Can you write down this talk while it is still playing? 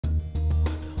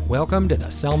Welcome to the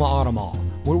Selma Auto Mall,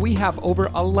 where we have over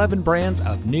 11 brands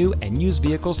of new and used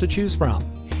vehicles to choose from.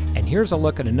 And here's a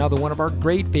look at another one of our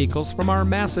great vehicles from our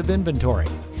massive inventory,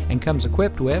 and comes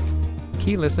equipped with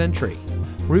keyless entry,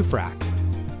 roof rack,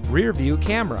 rear view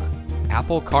camera,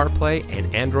 Apple CarPlay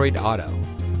and Android Auto,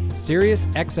 Sirius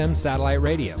XM satellite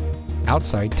radio,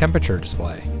 outside temperature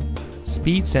display,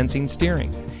 speed sensing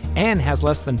steering, and has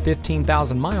less than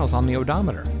 15,000 miles on the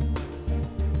odometer.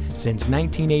 Since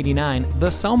 1989,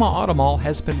 the Selma Auto Mall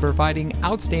has been providing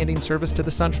outstanding service to the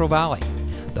Central Valley.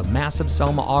 The massive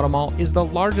Selma Auto Mall is the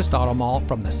largest auto mall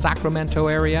from the Sacramento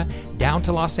area down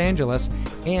to Los Angeles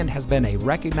and has been a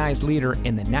recognized leader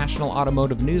in the National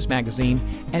Automotive News magazine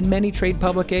and many trade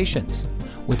publications.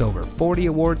 With over 40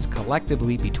 awards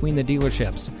collectively between the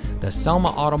dealerships, the Selma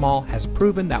Auto Mall has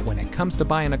proven that when it comes to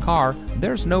buying a car,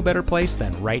 there's no better place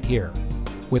than right here.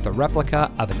 With a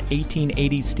replica of an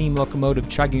 1880s steam locomotive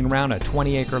chugging around a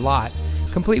 20-acre lot,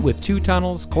 complete with 2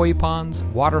 tunnels, koi ponds,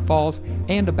 waterfalls,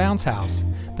 and a bounce house,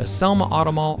 the Selma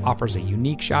Auto Mall offers a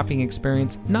unique shopping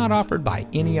experience not offered by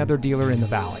any other dealer in the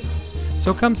valley.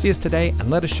 So come see us today and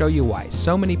let us show you why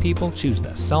so many people choose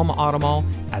the Selma Auto Mall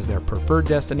as their preferred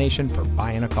destination for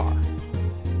buying a car.